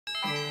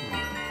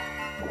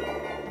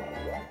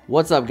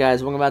What's up,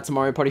 guys? Welcome back to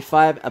Mario Party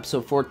 5,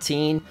 episode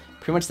 14.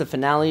 Pretty much the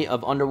finale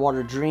of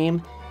Underwater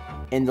Dream.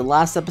 In the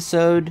last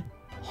episode,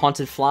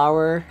 Haunted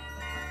Flower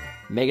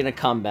making a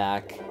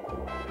comeback.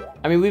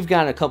 I mean, we've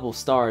gotten a couple of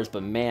stars,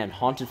 but man,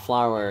 Haunted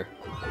Flower,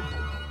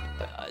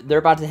 they're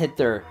about to hit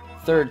their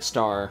third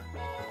star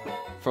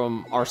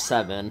from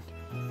R7.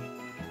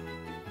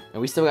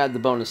 And we still got the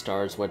bonus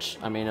stars, which,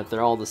 I mean, if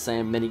they're all the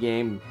same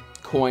minigame,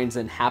 coins,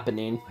 and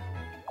happening,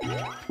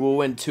 we'll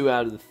win 2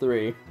 out of the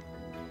 3.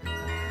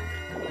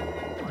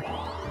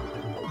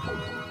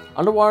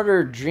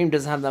 Underwater Dream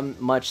doesn't have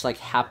that much, like,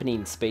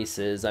 happening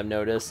spaces, I've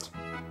noticed.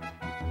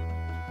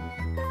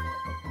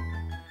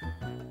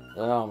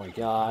 Oh my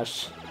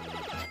gosh.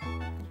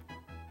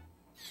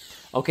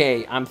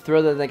 Okay, I'm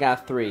thrilled that they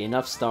got 3.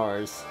 Enough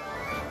stars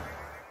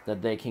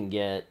that they can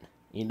get.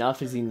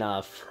 Enough is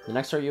enough. The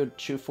next star you'll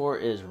shoot for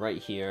is right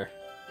here.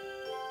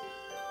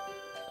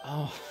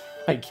 Oh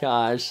my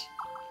gosh.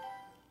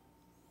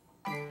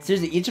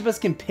 Seriously, each of us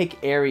can pick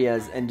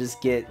areas and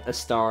just get a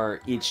star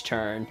each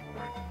turn.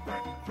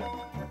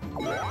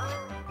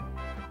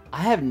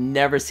 I have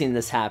never seen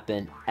this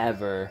happen,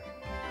 ever.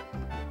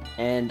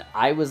 And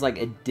I was, like,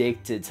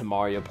 addicted to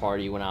Mario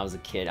Party when I was a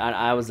kid.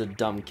 I was a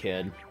dumb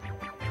kid.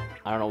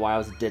 I don't know why I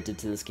was addicted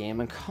to this game.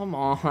 And come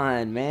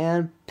on,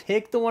 man.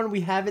 Pick the one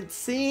we haven't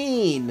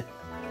seen.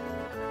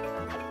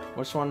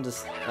 Which one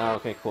just... Oh,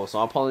 okay, cool. So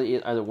I'll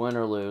probably either win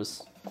or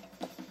lose.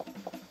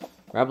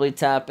 Rapidly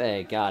tap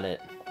A. Got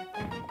it.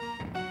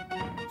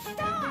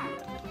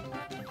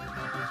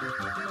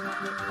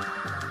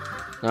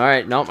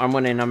 Alright, nope, I'm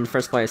winning. I'm in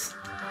first place.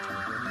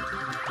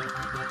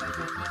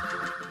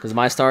 Because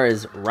my star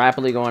is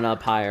rapidly going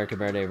up higher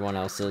compared to everyone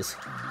else's.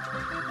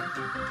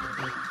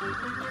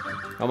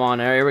 Come on,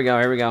 here we go,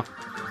 here we go.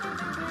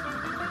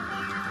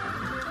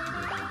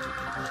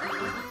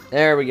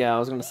 There we go, I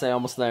was going to say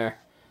almost there.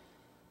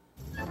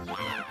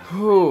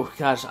 Whew,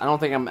 gosh, I don't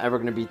think I'm ever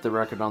going to beat the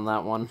record on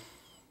that one.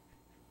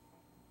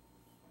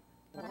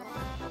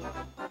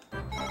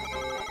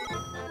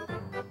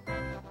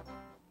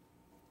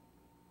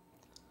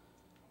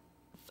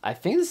 I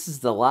think this is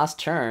the last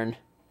turn.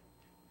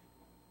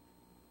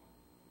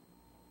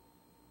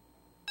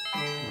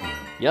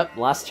 Yep,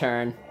 last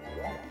turn.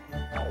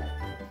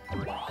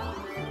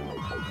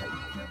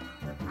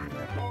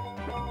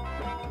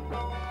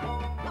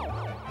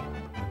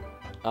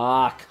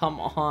 Ah, come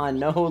on.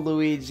 No,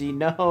 Luigi,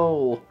 no.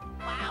 Oh,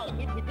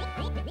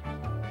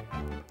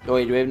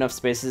 wait, do we have enough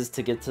spaces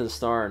to get to the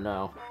star or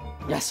no?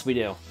 Yes, we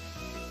do.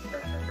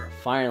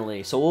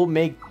 Finally. So we'll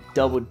make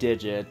double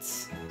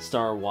digits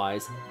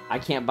star-wise. I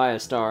can't buy a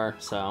star,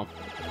 so...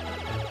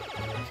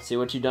 See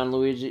what you done,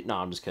 Luigi? No,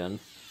 I'm just kidding.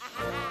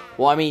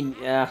 Well, I mean,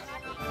 yeah.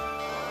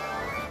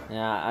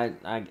 Yeah,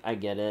 I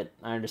get it.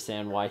 I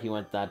understand why he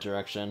went that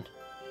direction.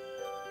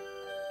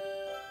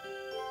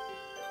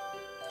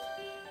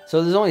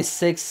 So there's only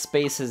 6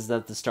 spaces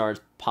that the stars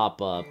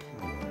pop up.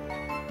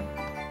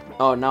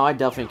 Oh, now I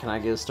definitely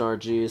cannot get a star,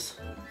 jeez.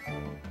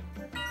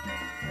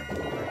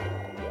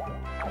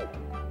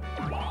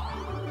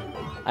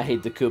 I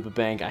hate the Koopa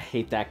Bank. I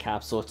hate that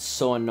capsule. It's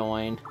so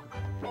annoying.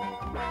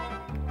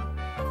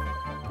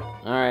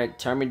 Alright,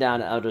 turn me down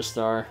to Elder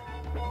Star.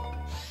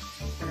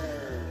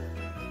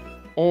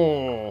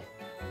 Oh.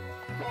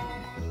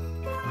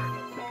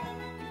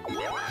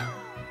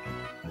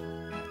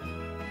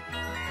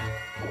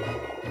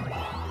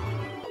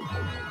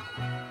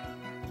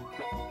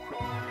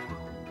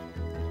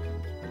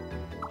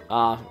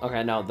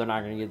 Okay, no, they're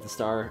not gonna get the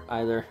star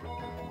either.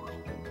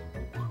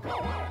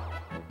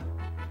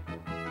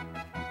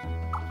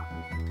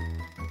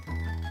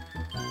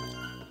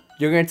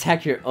 You're gonna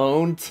attack your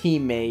own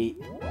teammate.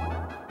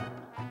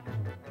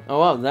 Oh,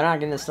 well, they're not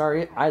getting the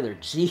star either.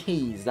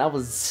 Jeez, that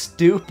was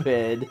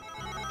stupid.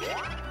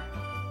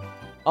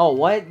 Oh,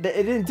 what? It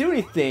didn't do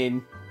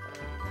anything.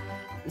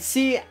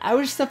 See, I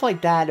wish stuff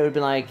like that, it would have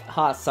been like,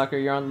 ha, sucker,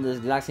 you're on the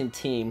exact same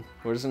team.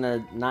 We're just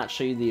gonna not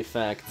show you the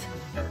effect.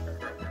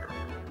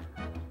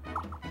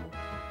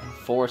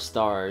 4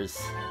 stars.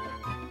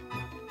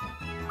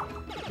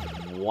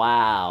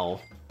 Wow.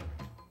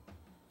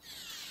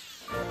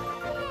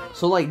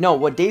 So, like, no,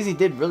 what Daisy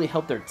did really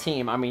help their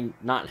team. I mean,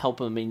 not help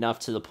them enough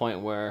to the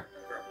point where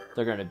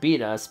they're going to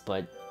beat us,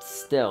 but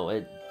still,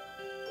 it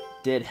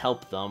did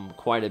help them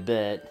quite a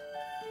bit.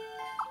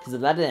 Because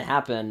if that didn't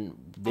happen,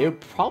 they would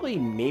probably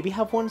maybe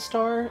have 1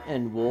 star,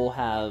 and we'll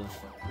have...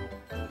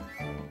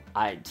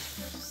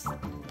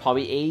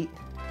 probably 8?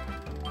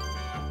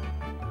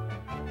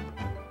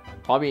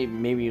 Probably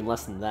maybe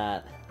less than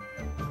that.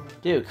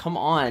 Dude, come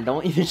on,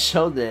 don't even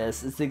show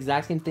this. It's the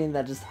exact same thing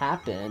that just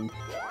happened.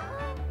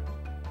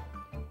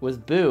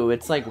 With Boo,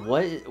 it's like,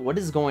 what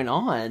is going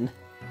on?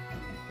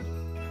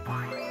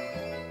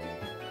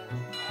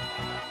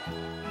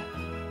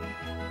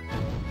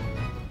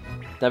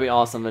 That'd be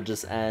awesome if it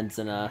just ends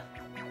in a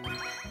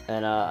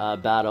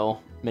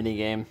battle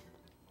minigame.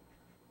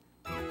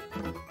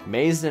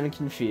 Mazed and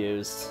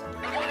confused.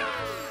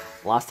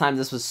 Last time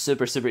this was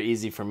super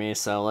easy for me,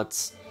 so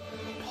let's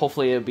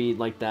hopefully it'll be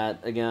like that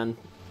again.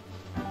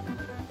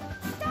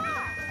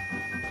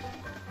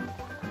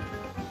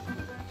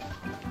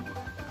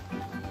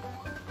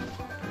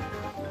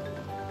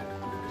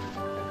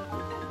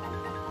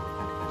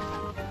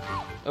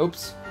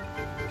 Oops.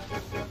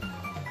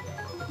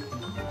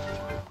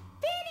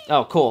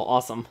 Oh, cool.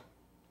 Awesome.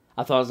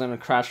 I thought I was going to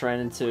crash right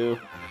into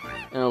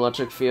an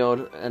electric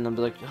field, and I'd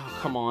be like, oh,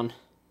 come on.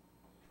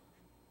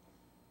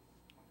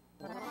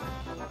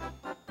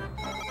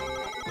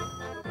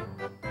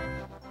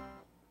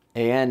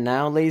 And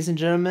now, ladies and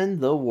gentlemen,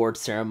 the award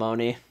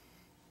ceremony.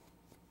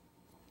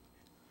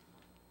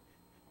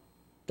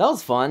 That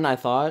was fun, I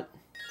thought.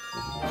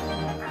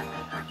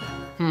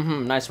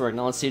 Nice work.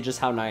 Now let's see just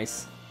how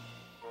nice.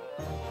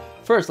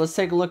 First, let's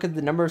take a look at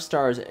the number of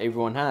stars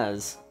everyone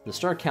has. The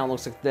star count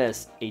looks like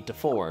this, 8 to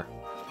 4.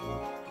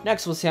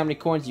 Next, we'll see how many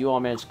coins you all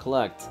managed to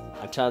collect.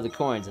 I've tallied the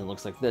coins, and it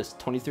looks like this,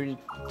 23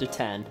 to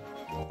 10.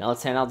 Now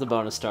let's hand out the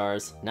bonus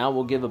stars. Now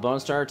we'll give a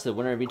bonus star to the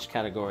winner of each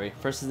category.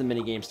 First is the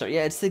minigame star.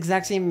 Yeah, it's the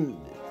exact same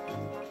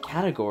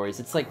categories.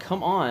 It's like,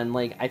 come on.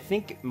 Like, I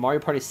think Mario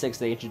Party 6,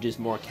 they introduced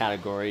more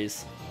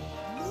categories.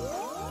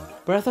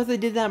 But I thought they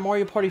did that in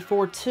Mario Party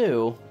 4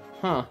 too.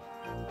 Huh.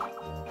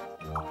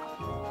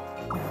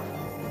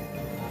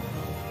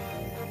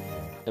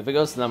 If it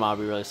goes to them, I'll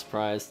be really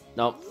surprised.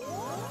 Nope.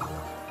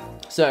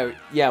 So,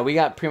 yeah, we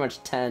got pretty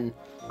much 10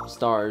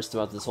 stars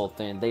throughout this whole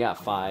thing. They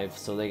got 5,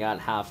 so they got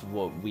half of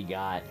what we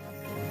got.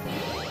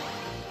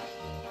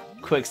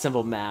 Quick,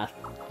 simple math.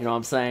 You know what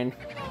I'm saying?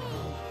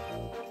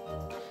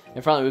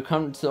 And finally, we've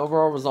come to the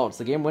overall results.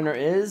 The game winner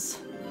is...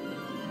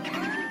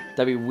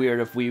 That'd be weird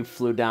if we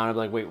flew down and be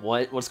like, wait,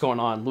 what? What's going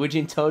on? Luigi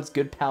and Toad's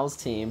Good Pals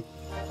team.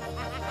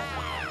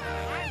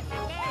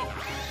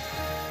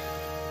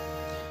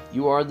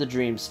 You are the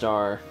Dream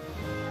Star.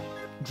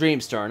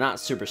 Dream Star, not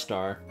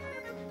Superstar.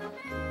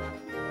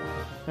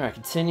 Alright,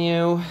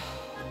 continue.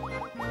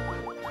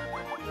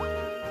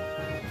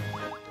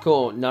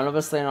 Cool, none of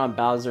us landed on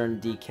Bowser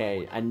and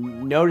DK. I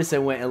noticed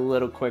it went a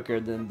little quicker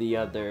than the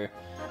other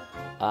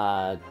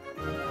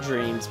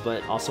dreams,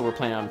 but also we're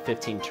playing on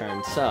 15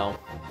 turns, so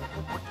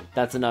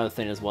that's another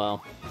thing as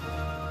well.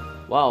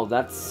 Wow,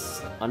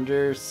 that's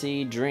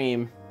Undersea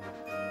Dream.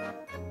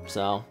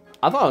 So,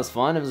 I thought it was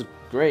fun. It was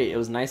great. It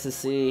was nice to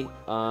see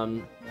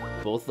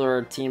both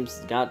our teams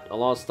got a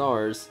lot of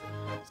stars.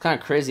 It's kind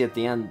of crazy at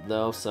the end,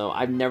 though, so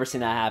I've never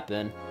seen that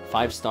happen.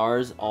 5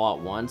 stars all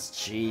at once.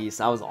 Jeez,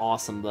 that was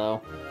awesome,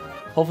 though.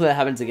 Hopefully that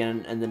happens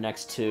again in the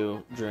next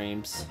 2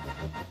 dreams,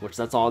 which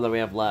that's all that we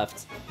have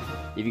left.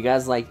 If you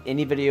guys like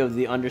any video of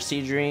the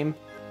Undersea Dream,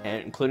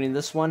 and including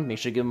this one, make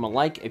sure to give them a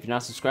like. If you're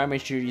not subscribed,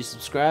 make sure you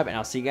subscribe, and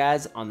I'll see you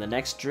guys on the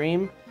next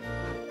dream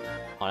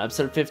on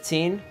episode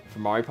 15 for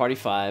Mario Party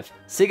 5.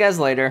 See you guys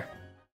later.